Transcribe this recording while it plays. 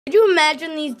Could you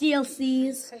imagine these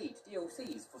DLCs?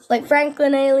 Like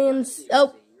Franklin Aliens.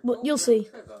 Oh, well, you'll see.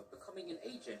 Trevor becoming an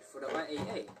agent for the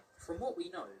IAA. From what we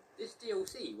know, this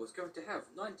DLC was going to have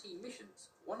 19 missions,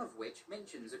 one of which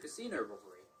mentions a casino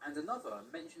robbery, and another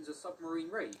mentions a submarine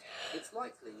raid. It's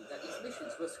likely that these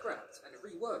missions were scrapped and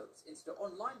reworked into the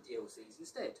online DLCs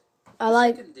instead.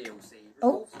 The second DLC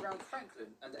revolves around Franklin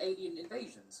and alien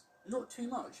invasions. Not too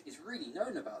much is really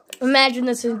known about this. Imagine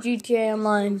this in GTA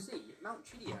Online. Mount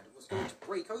Chiliad was going to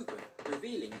break open,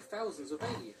 revealing thousands of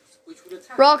aliens, which would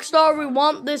attack. Rockstar, we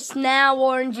want this now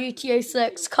or in GTA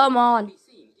 6. Come on. Be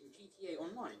seen in GTA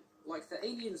Online, like the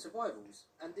alien survivals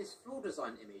and this floor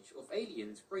design image of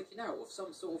aliens breaking out of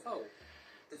some sort of hole.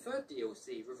 The third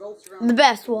DLC revolves around the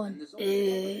best one.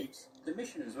 The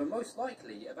missions were most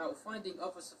likely about finding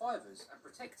other survivors and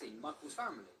protecting Michael's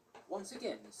family. Once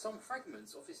again, some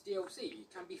fragments of this DLC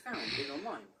can be found in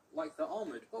online, like the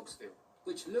armoured Boxville,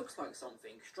 which looks like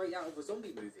something straight out of a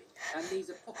zombie movie, and these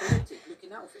apocalyptic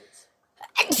looking outfits.